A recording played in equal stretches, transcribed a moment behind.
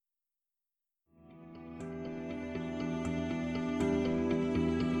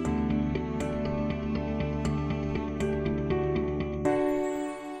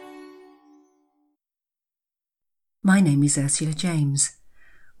My name is Ursula James.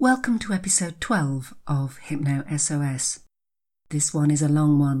 Welcome to episode 12 of Hypno SOS. This one is a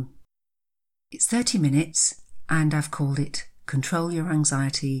long one. It's 30 minutes and I've called it Control Your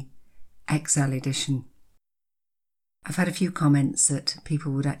Anxiety XL Edition. I've had a few comments that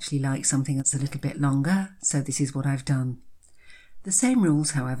people would actually like something that's a little bit longer, so this is what I've done. The same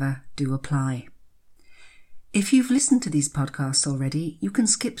rules, however, do apply. If you've listened to these podcasts already, you can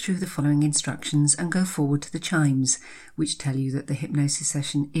skip through the following instructions and go forward to the chimes, which tell you that the hypnosis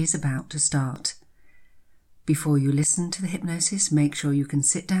session is about to start. Before you listen to the hypnosis, make sure you can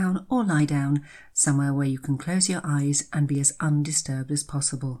sit down or lie down somewhere where you can close your eyes and be as undisturbed as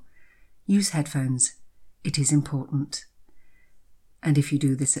possible. Use headphones. It is important. And if you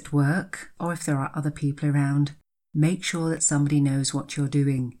do this at work, or if there are other people around, make sure that somebody knows what you're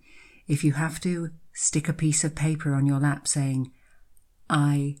doing. If you have to, stick a piece of paper on your lap saying,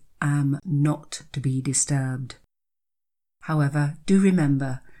 "I am not to be disturbed." However, do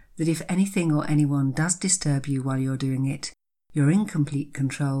remember that if anything or anyone does disturb you while you're doing it, you're in complete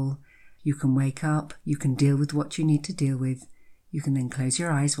control. You can wake up, you can deal with what you need to deal with, you can then close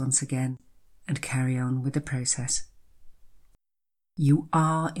your eyes once again and carry on with the process. You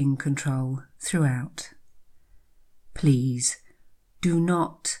are in control throughout. Please, do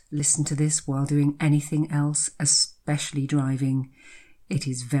not listen to this while doing anything else, especially driving. It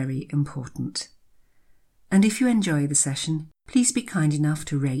is very important. And if you enjoy the session, please be kind enough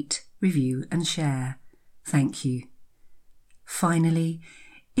to rate, review and share. Thank you. Finally,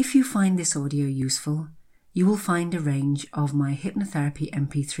 if you find this audio useful, you will find a range of my hypnotherapy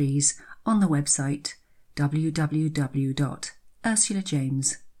MP3s on the website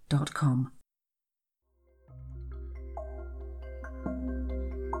www.ursulajames.com.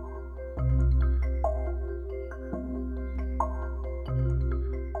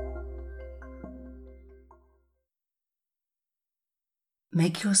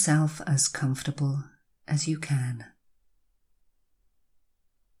 Make yourself as comfortable as you can.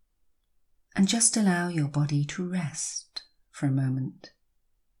 And just allow your body to rest for a moment.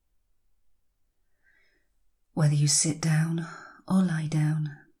 Whether you sit down or lie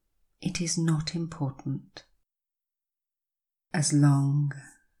down, it is not important. As long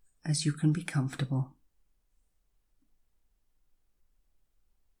as you can be comfortable.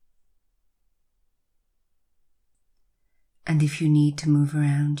 And if you need to move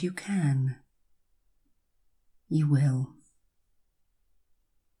around, you can. You will.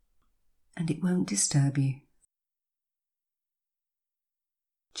 And it won't disturb you.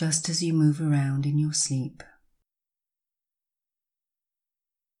 Just as you move around in your sleep.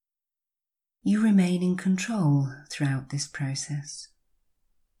 You remain in control throughout this process.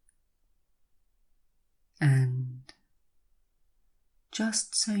 And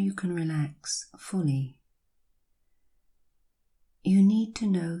just so you can relax fully, you need to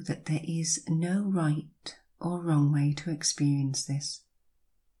know that there is no right or wrong way to experience this.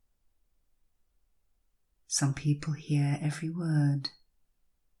 Some people hear every word.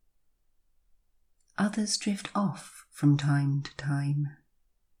 Others drift off from time to time.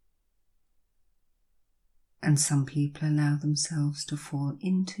 And some people allow themselves to fall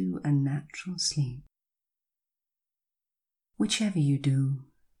into a natural sleep. Whichever you do,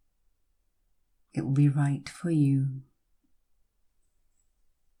 it will be right for you.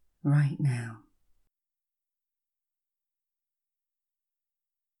 Right now.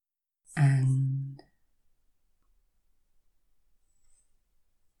 And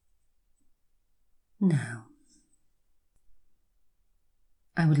now,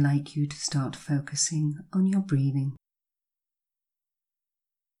 I would like you to start focusing on your breathing.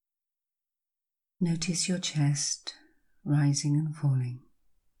 Notice your chest rising and falling.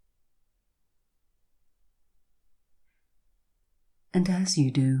 And as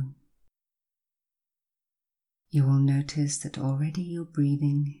you do, you will notice that already your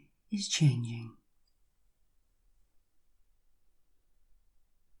breathing is changing.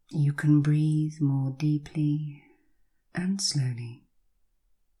 You can breathe more deeply and slowly.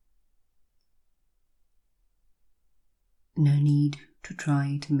 No need to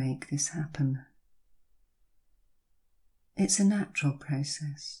try to make this happen. It's a natural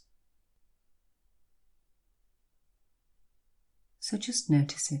process. So just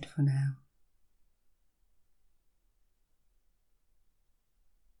notice it for now.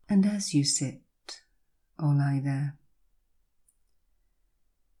 And as you sit or lie there,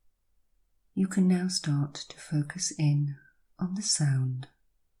 you can now start to focus in on the sound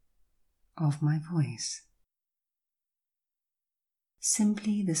of my voice.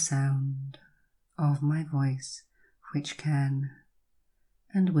 Simply the sound of my voice, which can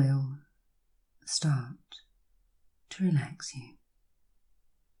and will start to relax you.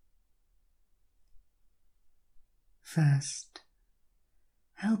 First,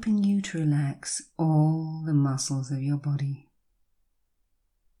 helping you to relax all the muscles of your body.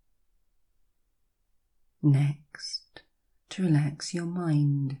 Next, to relax your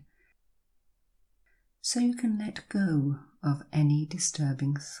mind, so you can let go of any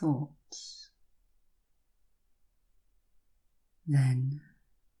disturbing thoughts. Then,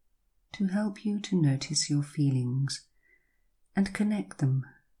 to help you to notice your feelings and connect them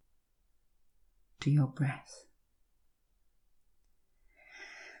to your breath,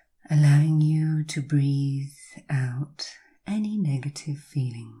 allowing you to breathe out any negative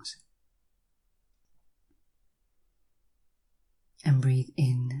feelings and breathe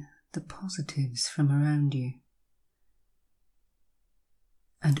in the positives from around you.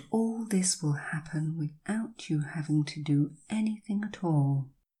 And all this will happen without you having to do anything at all.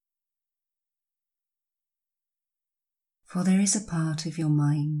 For there is a part of your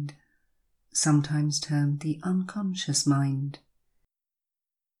mind, sometimes termed the unconscious mind,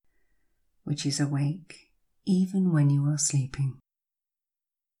 which is awake even when you are sleeping.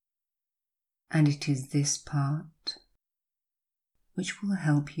 And it is this part which will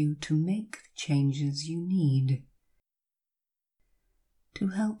help you to make the changes you need to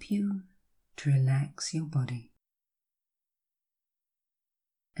help you to relax your body.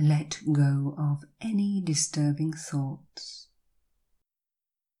 Let go of any disturbing thoughts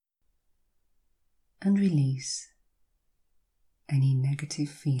and release any negative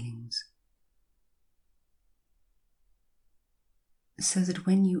feelings, so that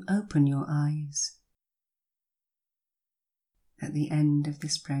when you open your eyes at the end of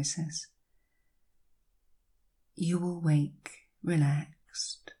this process, you will wake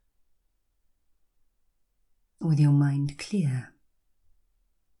relaxed, with your mind clear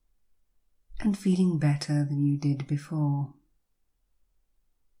and feeling better than you did before.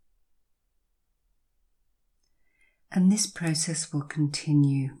 And this process will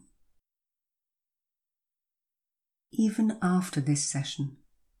continue even after this session,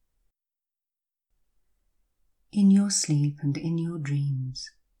 in your sleep and in your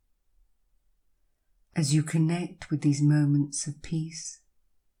dreams, as you connect with these moments of peace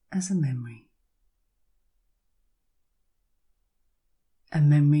as a memory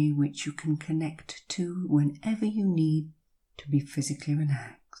which you can connect to whenever you need to be physically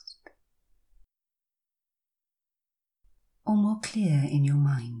relaxed or more clear in your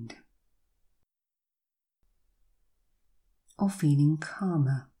mind, or feeling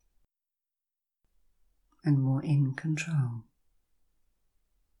calmer and more in control.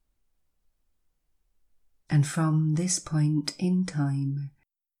 And from this point in time,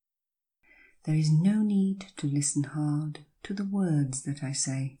 there is no need to listen hard to the words that I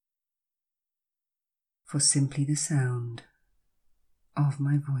say, for simply the sound of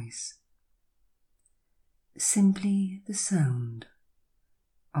my voice, simply the sound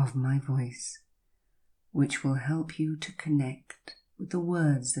of my voice, which will help you to connect with the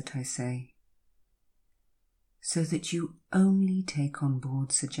words that I say, so that you only take on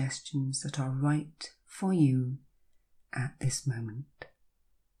board suggestions that are right for you at this moment.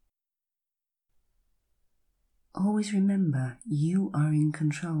 Always remember, you are in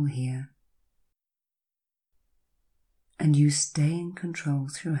control here, and you stay in control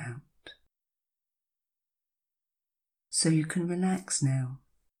throughout. So you can relax now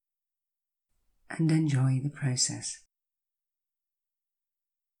and enjoy the process.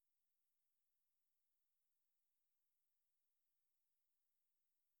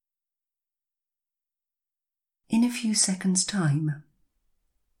 In a few seconds' time,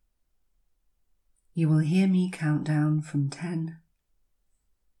 you will hear me count down from 10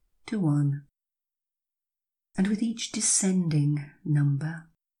 to 1, and with each descending number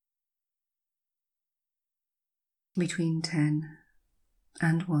between 10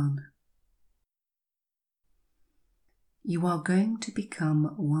 and 1, you are going to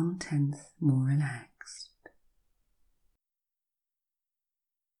become 1/10 more relaxed,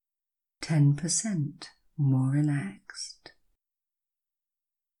 10% more relaxed,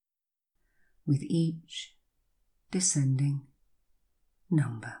 with each descending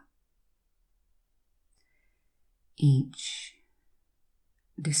number. Each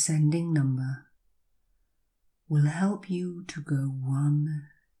descending number will help you to go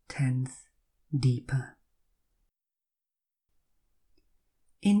 1/10 deeper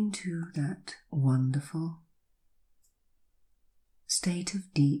into that wonderful state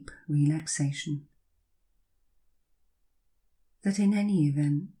of deep relaxation that in any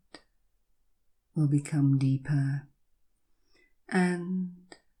event will become deeper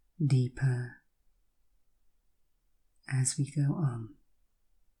and deeper as we go on.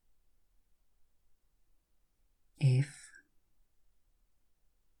 If,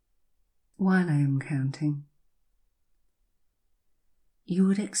 while I am counting, you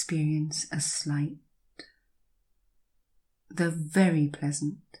would experience a slight, though very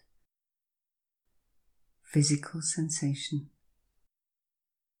pleasant, physical sensation,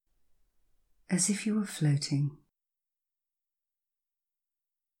 as if you were floating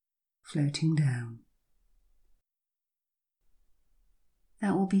down.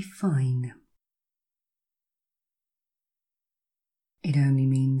 That will be fine. It only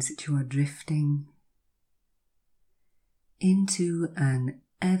means that you are drifting into an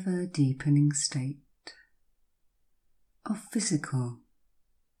ever-deepening state of physical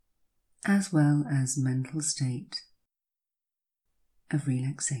as well as mental state of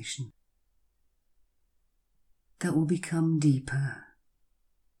relaxation that will become deeper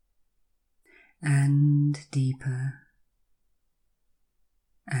and deeper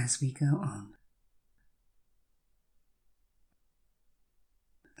as we go on.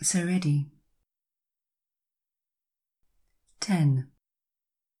 So ready? 10,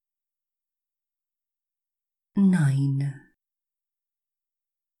 9,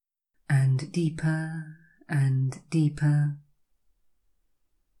 and deeper and deeper.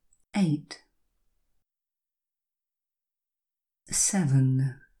 8,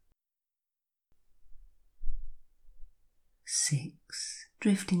 7, 6,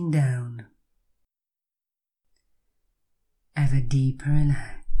 drifting down, ever deeper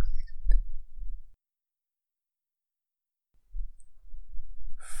relaxed.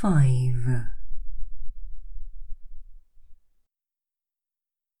 5,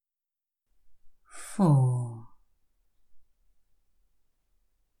 4,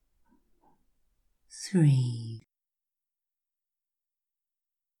 3,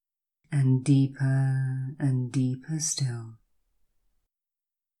 and deeper still.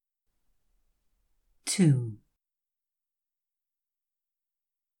 2,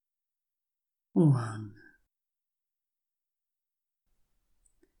 1,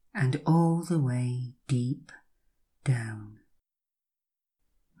 and all the way deep down,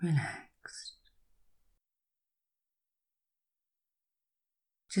 relaxed.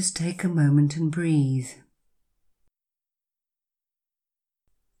 Just take a moment and breathe.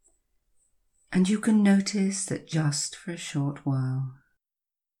 And you can notice that just for a short while,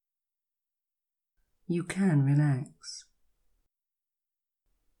 you can relax.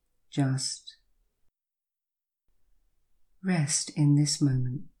 Just rest in this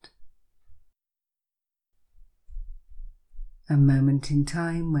moment. A moment in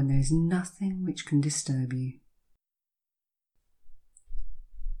time when there is nothing which can disturb you.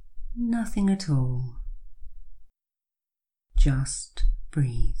 Nothing at all. Just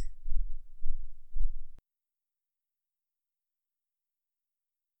breathe.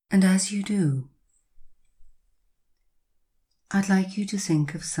 And as you do, I'd like you to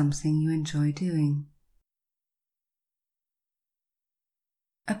think of something you enjoy doing.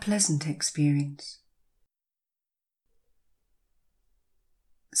 A pleasant experience.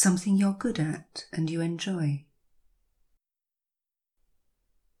 Something you're good at and you enjoy.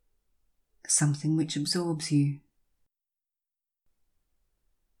 Something which absorbs you.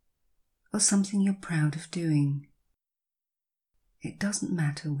 Or something you're proud of doing. It doesn't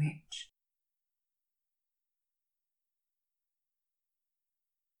matter which.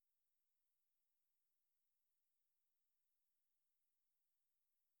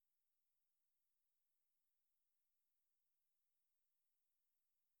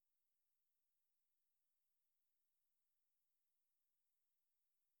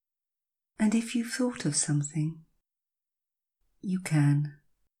 And if you've thought of something, you can,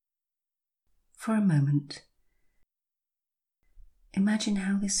 for a moment, imagine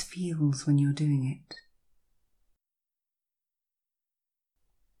how this feels when you're doing it.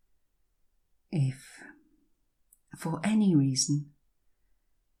 If, for any reason,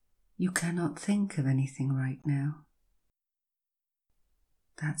 you cannot think of anything right now,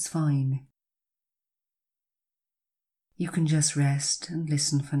 that's fine. You can just rest and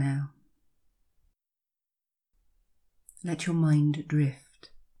listen for now. Let your mind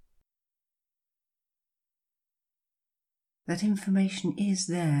drift. That information is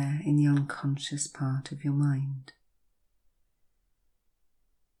there in the unconscious part of your mind.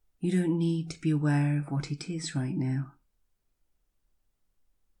 You don't need to be aware of what it is right now.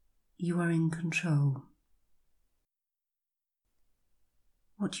 You are in control.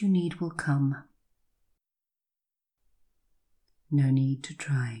 What you need will come. No need to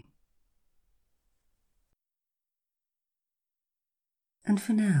try. And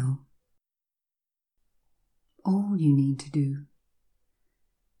for now, All you need to do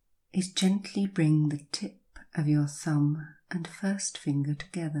is gently bring the tip of your thumb and first finger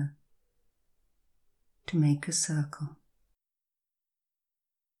together to make a circle.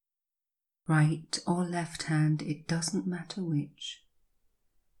 Right or left hand, it doesn't matter which.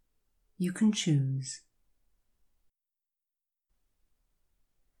 You can choose.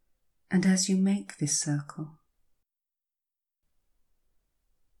 And as you make this circle,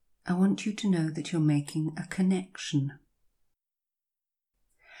 I want you to know that you're making a connection.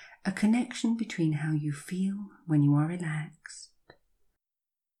 A connection between how you feel when you are relaxed,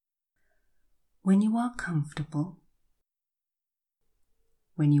 when you are comfortable,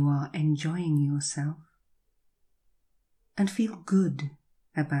 when you are enjoying yourself and feel good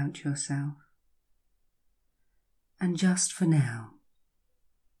about yourself, and just for now.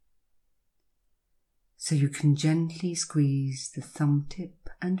 So you can gently squeeze the thumb tip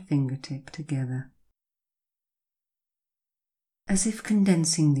and fingertip together, as if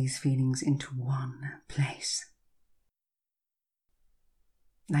condensing these feelings into one place,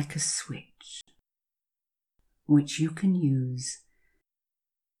 like a switch, which you can use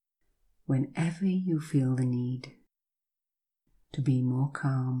whenever you feel the need to be more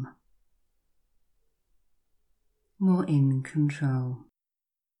calm, more in control.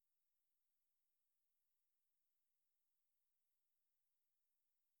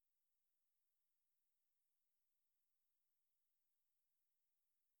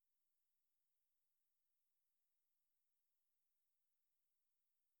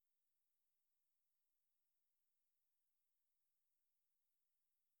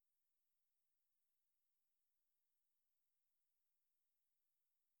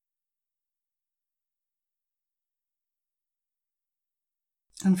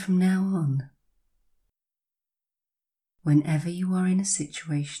 And from now on, whenever you are in a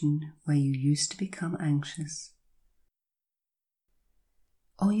situation where you used to become anxious,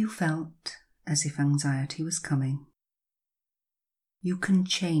 or you felt as if anxiety was coming, you can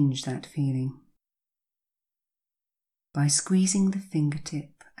change that feeling by squeezing the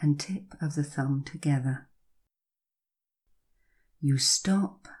fingertip and tip of the thumb together. You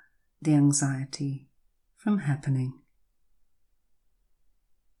stop the anxiety from happening.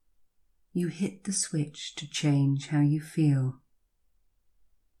 You hit the switch to change how you feel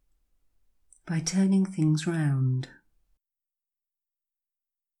by turning things round,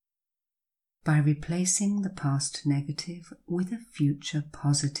 by replacing the past negative with a future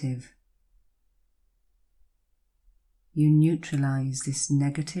positive. You neutralize this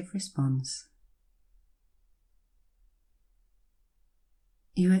negative response.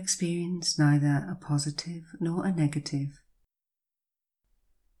 You experience neither a positive nor a negative,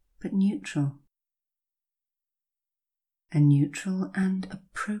 but neutral. A neutral and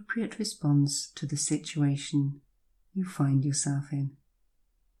appropriate response to the situation you find yourself in.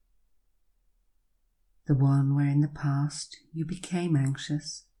 The one where in the past you became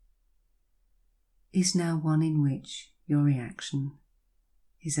anxious is now one in which your reaction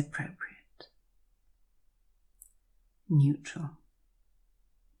is appropriate, neutral.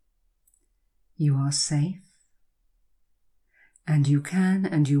 You are safe, and you can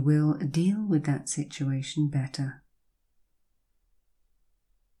and you will deal with that situation better.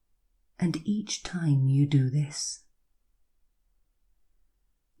 And each time you do this,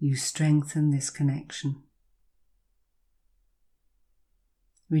 you strengthen this connection,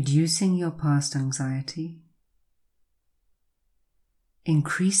 reducing your past anxiety,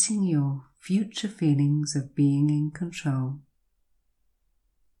 increasing your future feelings of being in control,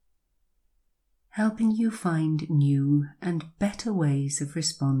 helping you find new and better ways of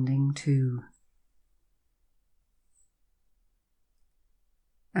responding to.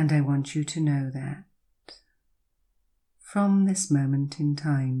 And I want you to know that from this moment in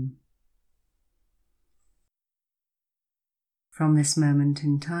time,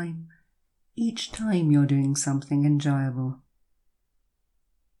 each time you're doing something enjoyable,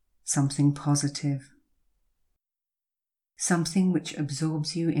 something positive, something which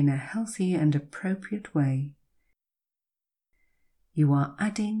absorbs you in a healthy and appropriate way, you are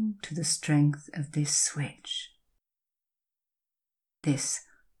adding to the strength of this switch, this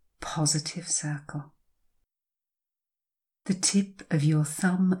positive circle. The tip of your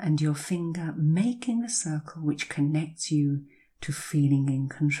thumb and your finger making a circle which connects you to feeling in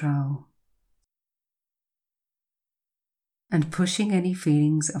control, and pushing any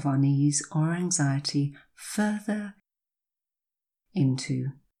feelings of unease or anxiety further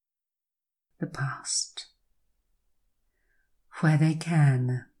into the past, where they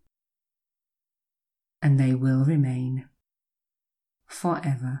can and they will remain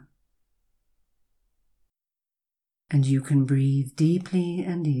forever. and you can breathe deeply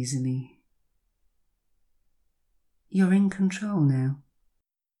and easily. You're in control now.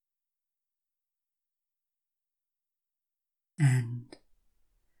 And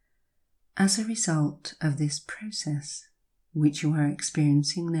as a result of this process, which you are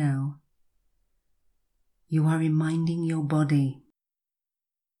experiencing now, you are reminding your body,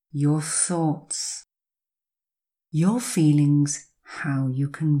 your thoughts, your feelings how you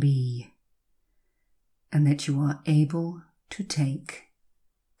can be, and that you are able to take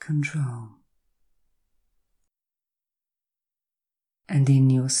control. And in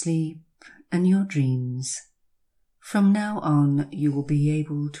your sleep and your dreams, from now on you will be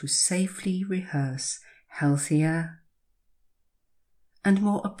able to safely rehearse healthier and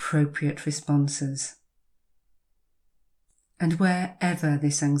more appropriate responses. And wherever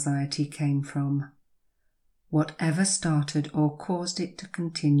this anxiety came from, whatever started or caused it to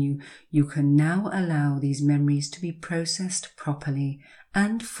continue, you can now allow these memories to be processed properly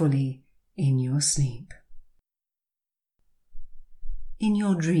and fully in your sleep. In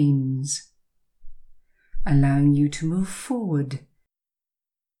your dreams, allowing you to move forward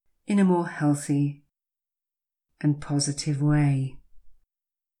in a more healthy and positive way,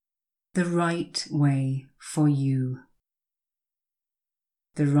 the right way for you.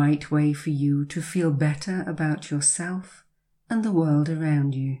 The right way for you to feel better about yourself and the world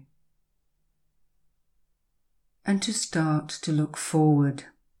around you. And to start to look forward.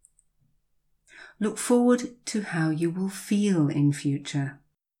 Look forward to how you will feel in future.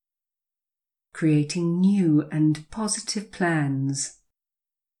 Creating new and positive plans,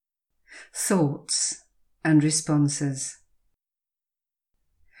 thoughts and responses.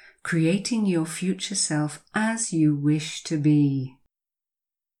 Creating your future self as you wish to be.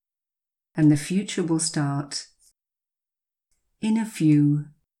 And the future will start in a few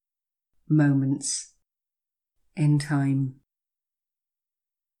moments in time.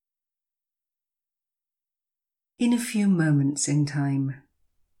 In a few moments in time,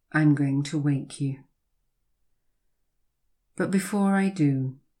 I'm going to wake you. But before I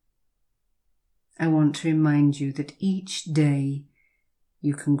do, I want to remind you that each day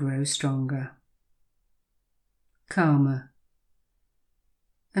you can grow stronger, calmer,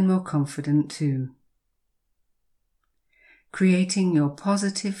 and more confident too. Creating your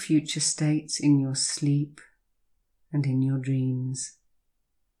positive future states in your sleep and in your dreams.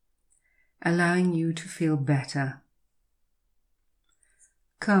 Allowing you to feel better,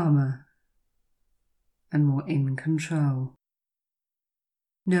 calmer, and more in control.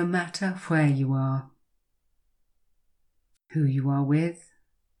 No matter where you are, who you are with,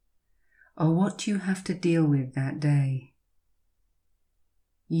 or what you have to deal with that day.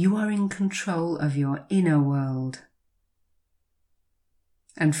 You are in control of your inner world.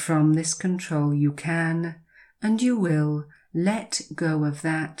 And from this control you can and you will let go of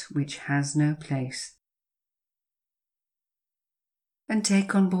that which has no place. And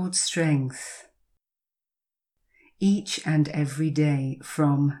take on board strength each and every day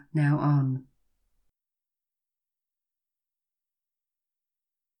from now on.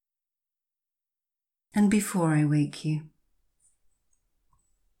 And before I wake you,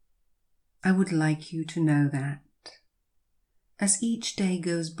 I would like you to know that as each day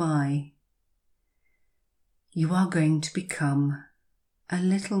goes by, you are going to become a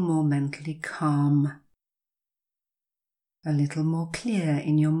little more mentally calm, a little more clear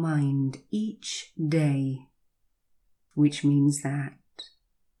in your mind each day, which means that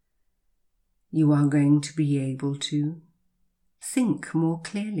you are going to be able to think more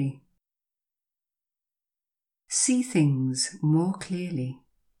clearly, see things more clearly,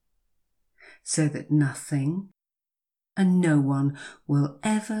 so that nothing and no one will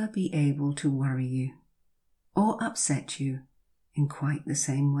ever be able to worry you or upset you in quite the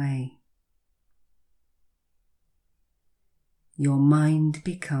same way. Your mind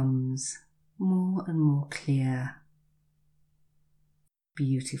becomes more and more clear,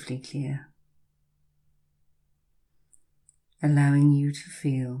 beautifully clear, allowing you to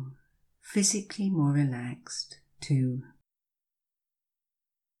feel physically more relaxed too.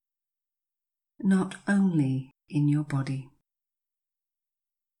 Not only in your body,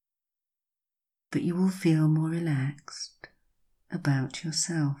 but you will feel more relaxed about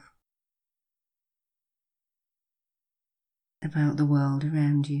yourself, about the world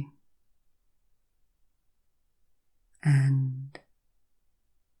around you. And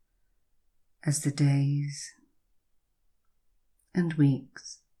as the days and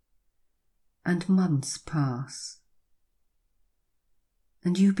weeks and months pass,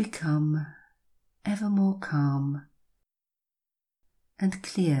 and you become ever more calm and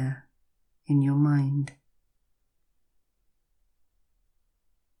clear in your mind,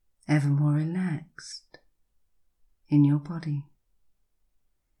 ever more relaxed in your body.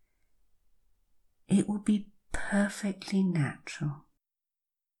 It will be perfectly natural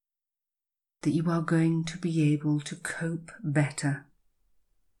that you are going to be able to cope better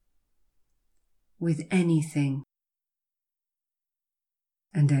with anything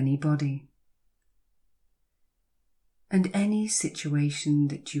and anybody, and any situation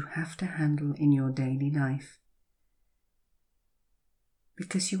that you have to handle in your daily life,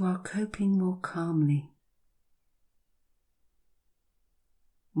 because you are coping more calmly,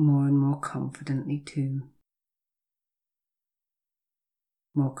 more and more confidently too.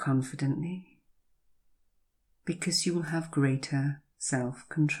 More confidently, because you will have greater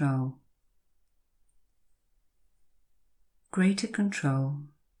self-control. Greater control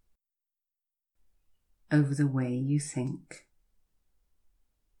over the way you think.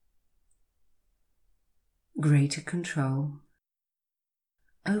 Greater control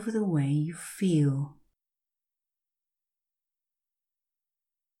over the way you feel.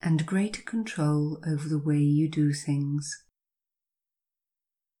 And greater control over the way you do things.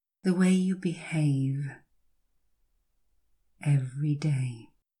 The way you behave every day.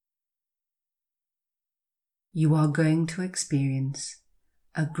 You are going to experience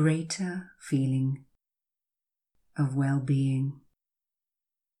a greater feeling of well-being,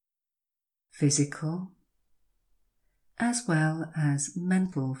 physical as well as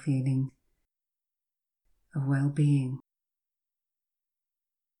mental feeling of well-being,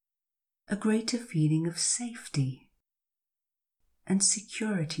 a greater feeling of safety and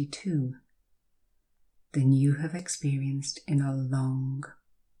security too than you have experienced in a long,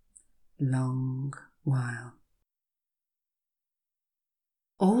 long while.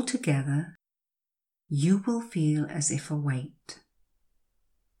 Altogether, you will feel as if a weight,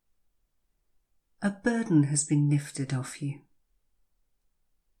 a burden has been lifted off you,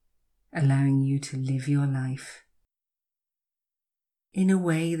 allowing you to live your life in a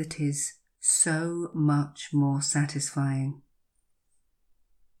way that is so much more satisfying.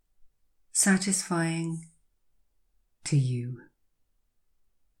 Satisfying to you.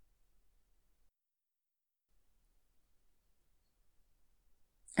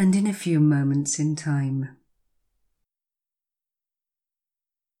 And in a few moments in time,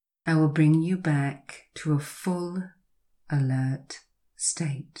 I will bring you back to a full, alert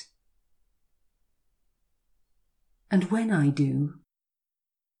state. And when I do,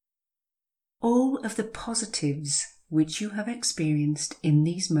 all of the positives which you have experienced in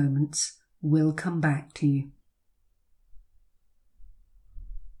these moments will come back to you.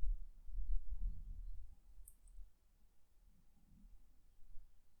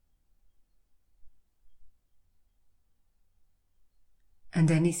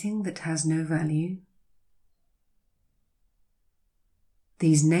 And anything that has no value,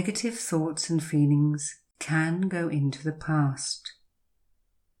 these negative thoughts and feelings can go into the past,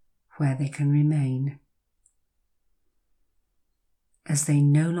 where they can remain, as they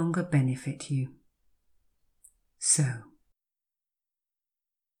no longer benefit you. So,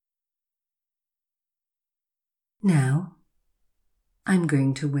 now I'm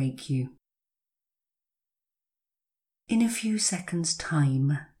going to wake you. In a few seconds'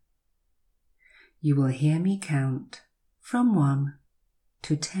 time, you will hear me count from 1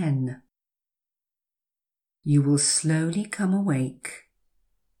 to 10. You will slowly come awake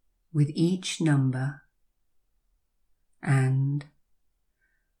with each number, and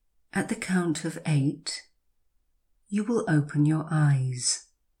at the count of 8, you will open your eyes.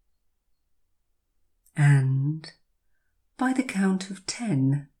 And by the count of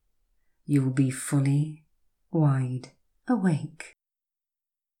 10, you will be fully wide awake.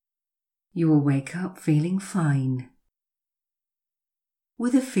 You will wake up feeling fine,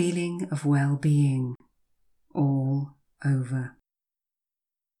 with a feeling of well-being all over.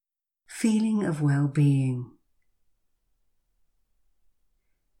 Feeling of well-being.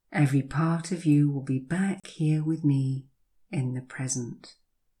 Every part of you will be back here with me in the present.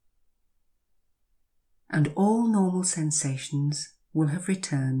 And all normal sensations will have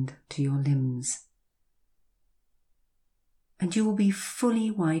returned to your limbs. And you will be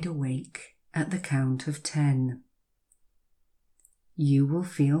fully wide awake at the count of 10. You will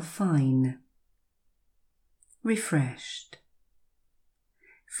feel fine, refreshed,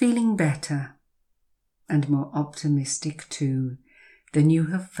 feeling better and more optimistic too than you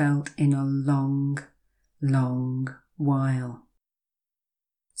have felt in a long, long while.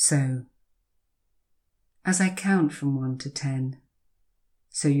 So, as I count from 1 to 10,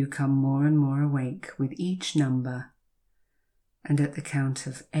 so you come more and more awake with each number, and at the count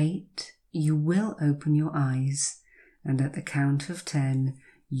of 8, you will open your eyes, and at the count of 10,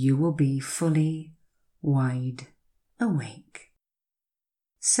 you will be fully wide awake.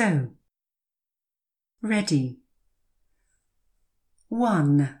 So, ready.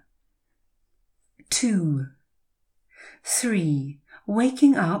 1, 2, 3,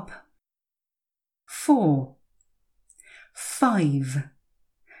 waking up. 4, 5,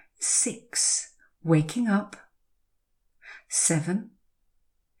 6, waking up. 7,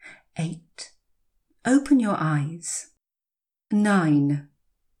 8, open your eyes. 9,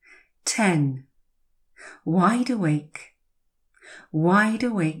 10, wide awake, wide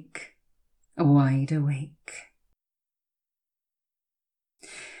awake, wide awake.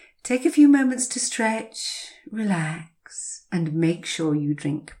 Take a few moments to stretch, relax, and make sure you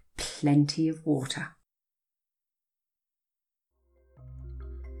drink plenty of water.